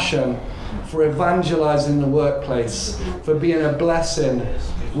a passion for evangelizing the workplace, for being a blessing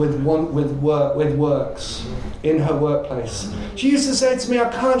with works in her workplace. She used to say to me, I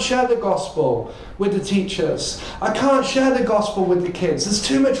can't share the gospel with the teachers. I can't share the gospel with the kids. There's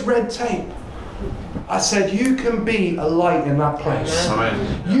too much red tape. I said, you can be a light in that place.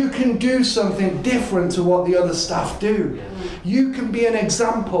 Amen. You can do something different to what the other staff do. You can be an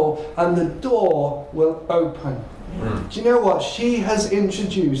example and the door will open. Do you know what? She has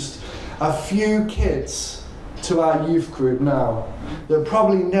introduced a few kids to our youth group now that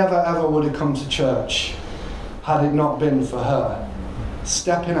probably never ever would have come to church had it not been for her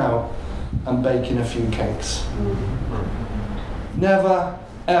stepping out and baking a few cakes. Never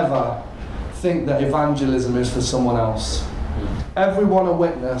ever think that evangelism is for someone else. Everyone a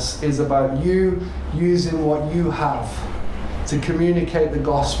Witness is about you using what you have to communicate the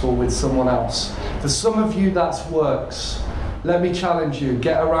gospel with someone else. For some of you, that's works. Let me challenge you,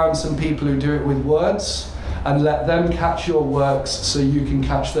 get around some people who do it with words and let them catch your works so you can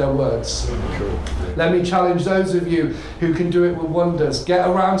catch their words. Let me challenge those of you who can do it with wonders. Get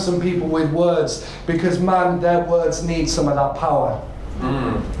around some people with words, because man, their words need some of that power.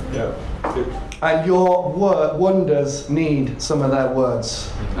 Yeah. And your wonders need some of their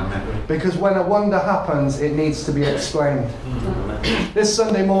words. Because when a wonder happens, it needs to be explained. This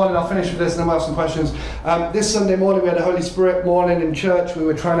Sunday morning, I'll finish with this and then we'll have some questions. This Sunday morning we had a Holy Spirit morning in church. We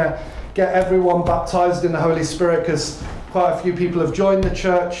were trying to get everyone baptized in the Holy Spirit because quite a few people have joined the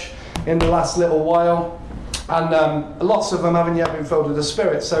church in the last little while. And lots of them haven't yet been filled with the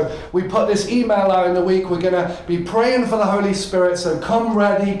Spirit. So we put this email out in the week. We're going to be praying for the Holy Spirit. So come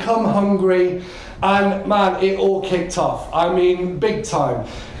ready, come hungry. And man, it all kicked off. I mean, big time.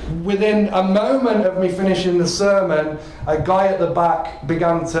 Within a moment of me finishing the sermon, a guy at the back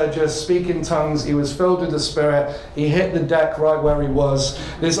began to just speak in tongues. He was filled with the Spirit. He hit the deck right where he was.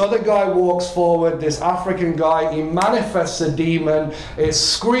 This other guy walks forward, this African guy. He manifests a demon. It's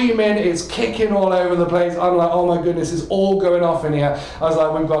screaming, it's kicking all over the place. I'm like, oh my goodness, it's all going off in here. I was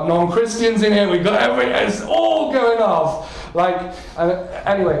like, we've got non-Christians in here. We've got everything. It's all going off. Like,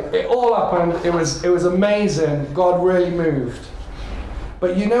 anyway, it all happened. It was amazing. God really moved.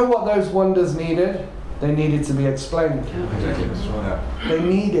 But you know what those wonders needed? They needed to be explained. They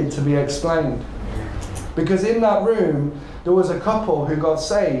needed to be explained. Because in that room, there was a couple who got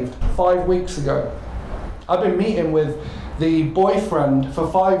saved 5 weeks ago. I've been meeting with the boyfriend for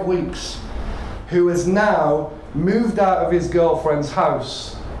 5 weeks, who has now moved out of his girlfriend's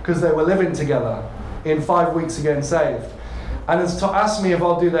house because they were living together, in 5 weeks of getting saved. And has asked me if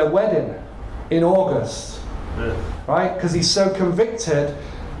I'll do their wedding in August. Right? Because he's so convicted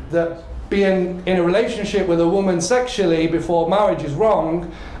that being in a relationship with a woman sexually before marriage is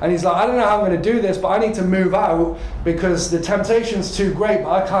wrong, and he's like, I don't know how I'm going to do this, but I need to move out because the temptation's too great, but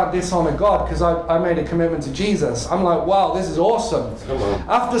I can't dishonor God because I made a commitment to Jesus. I'm like, wow, this is awesome.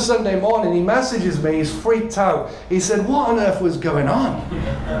 After Sunday morning, he messages me, he's freaked out. He said, what on earth was going on?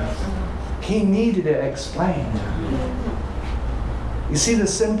 He needed it explained. You see, the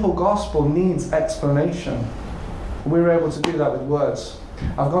simple gospel needs explanation. We were able to do that with words.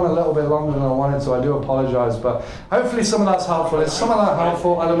 I've gone a little bit longer than I wanted to, I do apologise, but hopefully some of that's helpful. Is some of that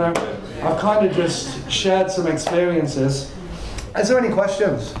helpful? I don't know. I've kind of just shared some experiences. Is there any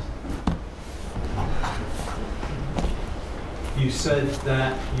questions? You said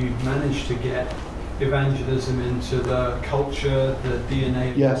that you've managed to get evangelism into the culture, the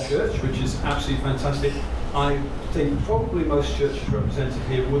DNA of Yes. the church, which is absolutely fantastic. I think probably most churches represented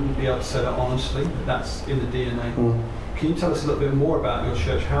here wouldn't be able to say that honestly, but that's in the DNA. Can you tell us a little bit more about your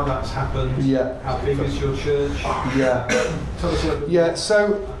church, how that's happened? Yeah. How big is your church? Yeah. Tell us a little bit. Yeah,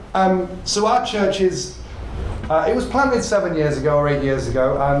 so our church is, it was planted 7 years ago or 8 years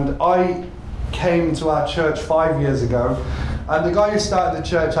ago, and I came to our church 5 years ago, and the guy who started the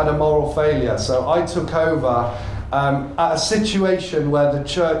church had a moral failure, so I took over at a situation where the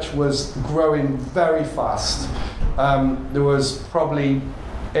church was growing very fast. There was probably,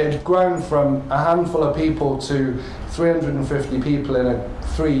 it had grown from a handful of people to 350 people in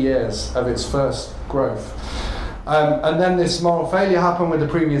 3 years of its first growth. And then this moral failure happened with the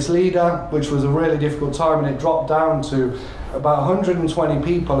previous leader, which was a really difficult time, and it dropped down to about 120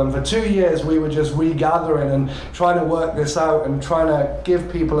 people, and for 2 years we were just regathering and trying to work this out and trying to give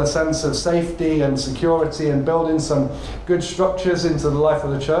people a sense of safety and security and building some good structures into the life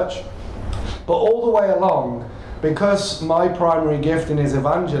of the church. But all the way along, because my primary gifting is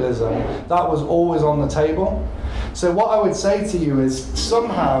evangelism, that was always on the table. So what I would say to you is,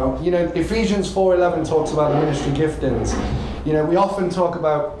 somehow, you know, Ephesians 4:11 talks about the ministry giftings. You know, we often talk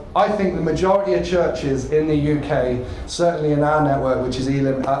about, I think the majority of churches in the UK, certainly in our network, which is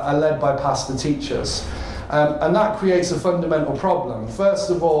Elim, are led by pastor teachers. And that creates a fundamental problem. First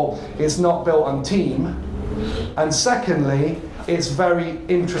of all, it's not built on team. And secondly, it's very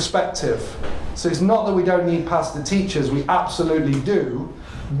introspective. So it's not that we don't need pastor teachers, we absolutely do.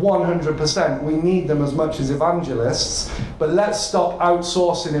 100%, we need them as much as evangelists, but let's stop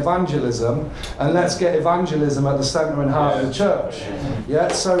outsourcing evangelism and let's get evangelism at the centre and heart of the church. Yeah,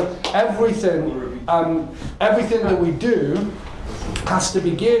 so everything that we do has to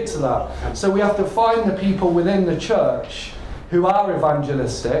be geared to that. So we have to find the people within the church who are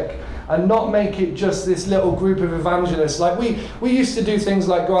evangelistic and not make it just this little group of evangelists. Like we used to do things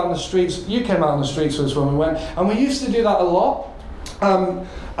like go out on the streets. You came out on the streets with us when we went, and we used to do that a lot.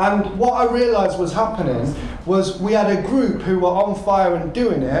 And what I realised was happening was we had a group who were on fire and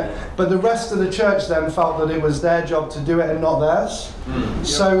doing it, but the rest of the church then felt that it was their job to do it and not theirs.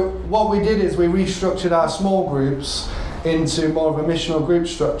 So what we did is we restructured our small groups into more of a missional group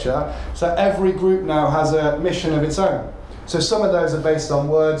structure. So every group now has a mission of its own. So some of those are based on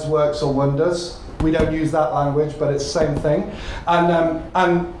words, works or wonders. We don't use that language, but it's the same thing.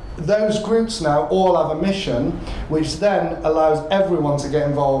 And those groups now all have a mission, which then allows everyone to get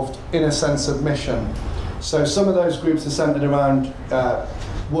involved in a sense of mission. So some of those groups are centered around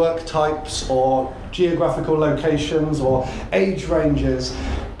work types or geographical locations or age ranges,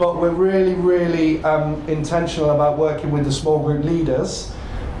 but we're really, really intentional about working with the small group leaders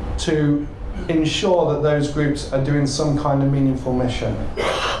to ensure that those groups are doing some kind of meaningful mission.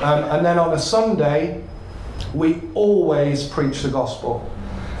 And then on a Sunday, we always preach the gospel.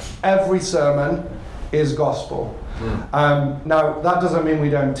 Every sermon is gospel. Now, that doesn't mean we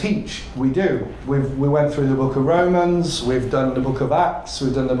don't teach. We do. We went through the book of Romans, we've done the book of Acts,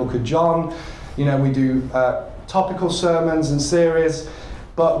 we've done the book of John. You know, we do topical sermons and series,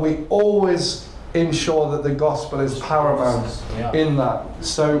 but we always ensure that the gospel is paramount in that.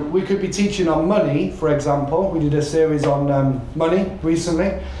 So we could be teaching on money, for example. We did a series on money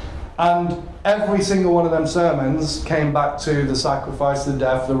recently, and every single one of them sermons came back to the sacrifice, the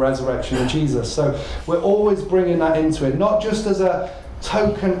death, the resurrection of Jesus. So we're always bringing that into it, not just as a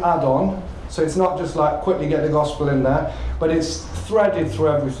token add-on. So it's not just like quickly get the gospel in there, but it's threaded through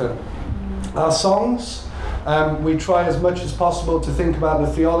everything. Our songs, we try as much as possible to think about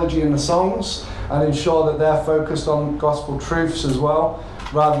the theology in the songs and ensure that they're focused on gospel truths as well,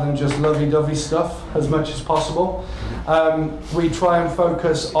 rather than just lovey-dovey stuff as much as possible. We try and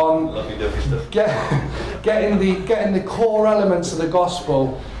focus on getting the core elements of the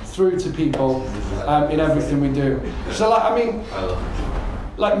gospel through to people in everything we do. So,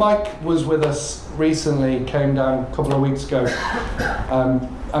 like Mike was with us recently, came down a couple of weeks ago,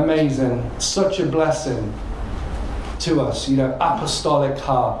 amazing, such a blessing to us, you know, apostolic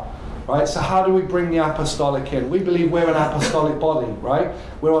heart, right? So how do we bring the apostolic in? We believe we're an apostolic body, right?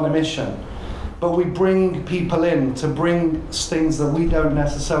 We're on a mission. But we bring people in to bring things that we don't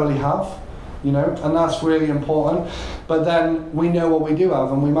necessarily have, you know, and that's really important. But then we know what we do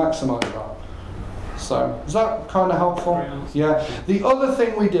have and we maximize that. So, is that kind of helpful? Nice. Yeah. The other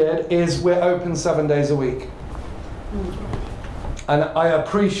thing we did is we're open 7 days a week. And I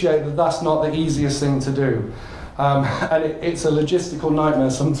appreciate that that's not the easiest thing to do. And it's a logistical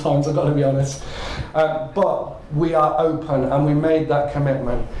nightmare sometimes, I've got to be honest. But we are open and we made that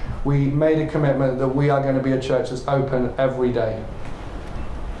commitment. We made a commitment that we are going to be a church that's open every day.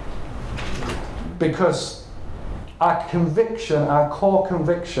 Because our conviction, our core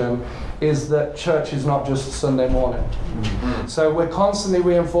conviction, is that church is not just Sunday morning. So we're constantly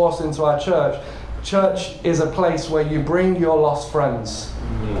reinforcing to our church, church is a place where you bring your lost friends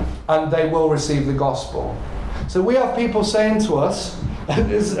and they will receive the gospel. So we have people saying to us,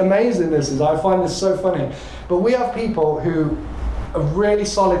 it's amazing I find this so funny, but we have people who are really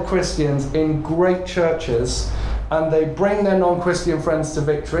solid Christians in great churches and they bring their non-Christian friends to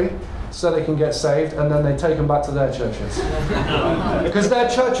Victory so they can get saved, and then they take them back to their churches. Because their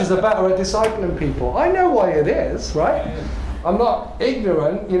churches are better at discipling people. I know why it is, right? I'm not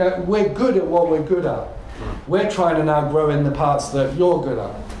ignorant, you know, we're good at what we're good at. We're trying to now grow in the parts that you're good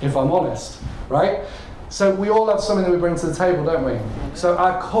at, if I'm honest, right? So we all have something that we bring to the table, don't we? So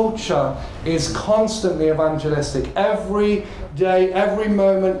our culture is constantly evangelistic. Every day, every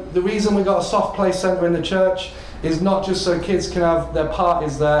moment. The reason we got a soft play centre in the church is not just so kids can have their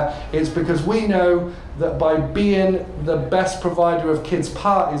parties there. It's because we know that by being the best provider of kids'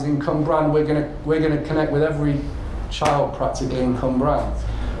 parties in Cumbrae, we're gonna connect with every child practically in Cumbrae.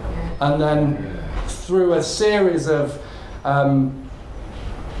 And then through a series of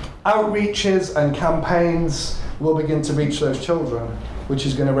outreaches and campaigns, we'll begin to reach those children, which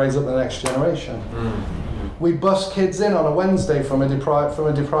is going to raise up the next generation. We bus kids in on a Wednesday from a deprived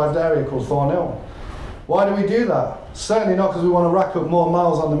area called Thornhill. Why do we do that? Certainly not because we want to rack up more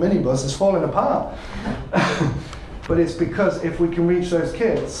miles on the minibus. It's falling apart. But it's because if we can reach those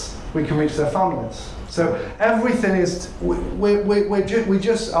kids, we can reach their families. So everything is, we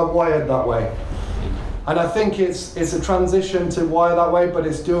just are wired that way. And I think it's a transition to wire that way, but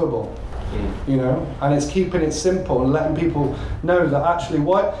it's doable, you know, and it's keeping it simple and letting people know that actually,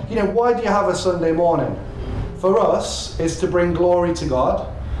 why do you have a Sunday morning? For us, it's to bring glory to God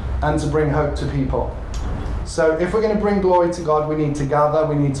and to bring hope to people. So if we're going to bring glory to God, we need to gather,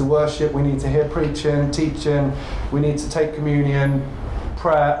 we need to worship, we need to hear preaching, teaching, we need to take communion,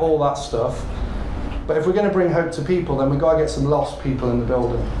 prayer, all that stuff. But if we're going to bring hope to people, then we've got to get some lost people in the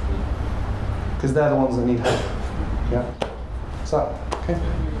building. Because they're the ones that need help. Yeah. Is that okay?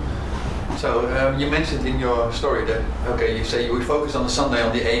 So you mentioned in your story that, okay, you say you focus on the Sunday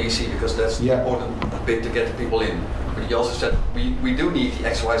on the ABC because that's the important bit to get the people in. But you also said we do need the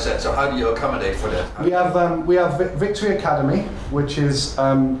XYZ. So how do you accommodate for that? We have Victory Academy, which is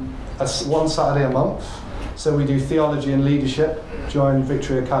one Saturday a month. So we do theology and leadership during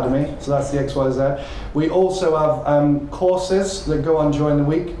Victory Academy. So that's the XYZ. We also have courses that go on during the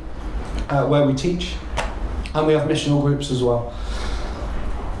week. Where we teach, and we have missional groups as well.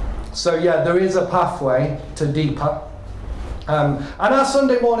 So yeah, there is a pathway to deeper. And our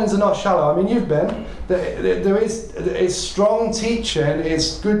Sunday mornings are not shallow. I mean, you've been. It's strong teaching,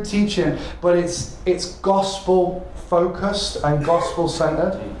 it's good teaching, but it's gospel focused and gospel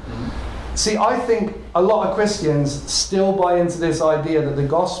centered. See, I think a lot of Christians still buy into this idea that the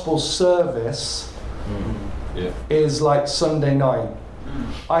gospel service is like Sunday night.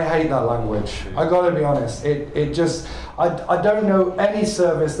 I hate that language. I gotta be honest. It just I don't know any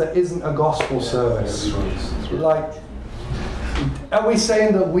service that isn't a gospel service. Like, are we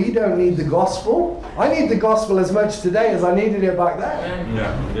saying that we don't need the gospel? I need the gospel as much today as I needed it back then.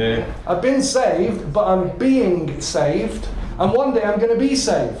 Yeah. I've been saved, but I'm being saved, and one day I'm going to be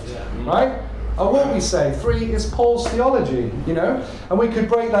saved, right? I will be saved. 3 is Paul's theology, you know? And we could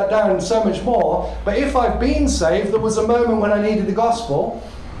break that down so much more. But if I've been saved, there was a moment when I needed the gospel.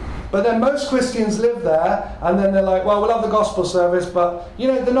 But then most Christians live there, and then they're like, well, we'll have the gospel service, but, you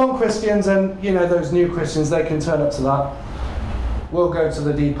know, the non-Christians and, you know, those new Christians, they can turn up to that. We'll go to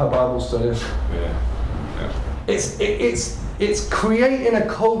the deeper Bible studies. It's creating a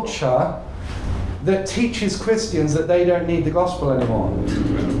culture that teaches Christians that they don't need the gospel anymore.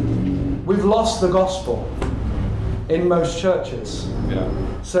 We've lost the gospel in most churches.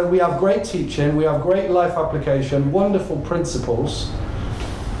 So we have great teaching, we have great life application, wonderful principles,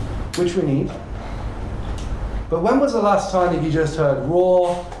 which we need. But when was the last time that you just heard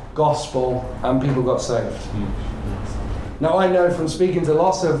raw gospel and people got saved? Now I know from speaking to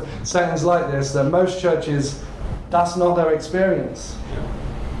lots of settings like this that most churches, that's not their experience.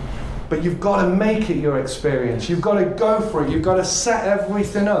 But you've got to make it your experience. You've got to go for it. You've got to set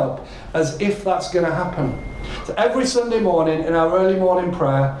everything up as if that's going to happen. So every Sunday morning in our early morning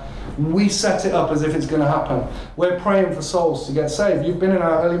prayer, we set it up as if it's going to happen. We're praying for souls to get saved. You've been in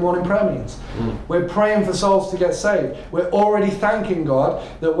our early morning prayer meetings. We're praying for souls to get saved. We're already thanking God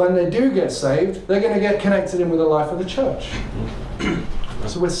that when they do get saved, they're going to get connected in with the life of the church.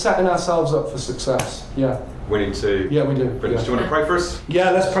 So we're setting ourselves up for success. Yeah. We need to. Yeah, we do. Brendan, Yeah. do you want to pray for us? Yeah,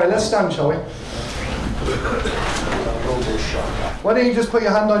 let's pray. Let's stand, shall we? Why don't you just put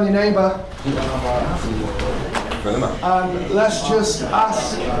your hand on your neighbour and let's just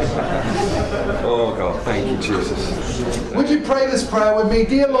ask. Oh God, thank you, Jesus. Would you pray this prayer with me?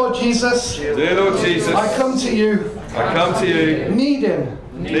 Dear Lord Jesus, Dear Lord Jesus, I come to you I come to you needing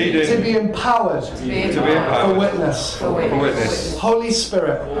needing to be empowered to be for empowered witness. for witness. Holy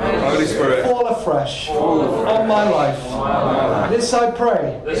Spirit, Holy Spirit, fall afresh on my life. This I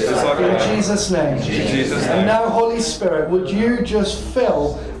pray this I in pray. Jesus' name. In Jesus' And name. now, Holy Spirit, would you just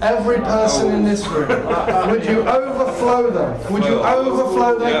fill every person in this room? Would you overflow them? Would you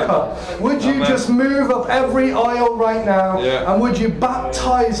overflow their Yeah. cup? Would you Amen. just move up every aisle right now? Yeah. And would you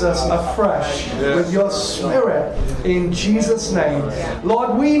baptize us afresh Yeah. with your Spirit in Jesus' name?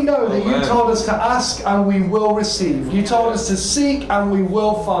 Lord, we know that you Amen. told us to ask and we will receive. You told us to seek and we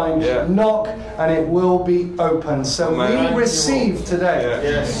will find. Yeah. Knock and it will be open. So Amen. we receive today.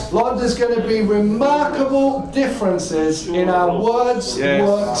 Yeah. Lord, there's going to be remarkable differences in our words, Yes.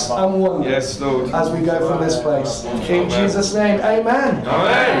 works and wonders Yes, Lord. as we go from this place. In Jesus' name, amen.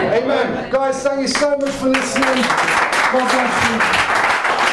 Amen. Amen. Guys, thank you so much for listening. God bless you.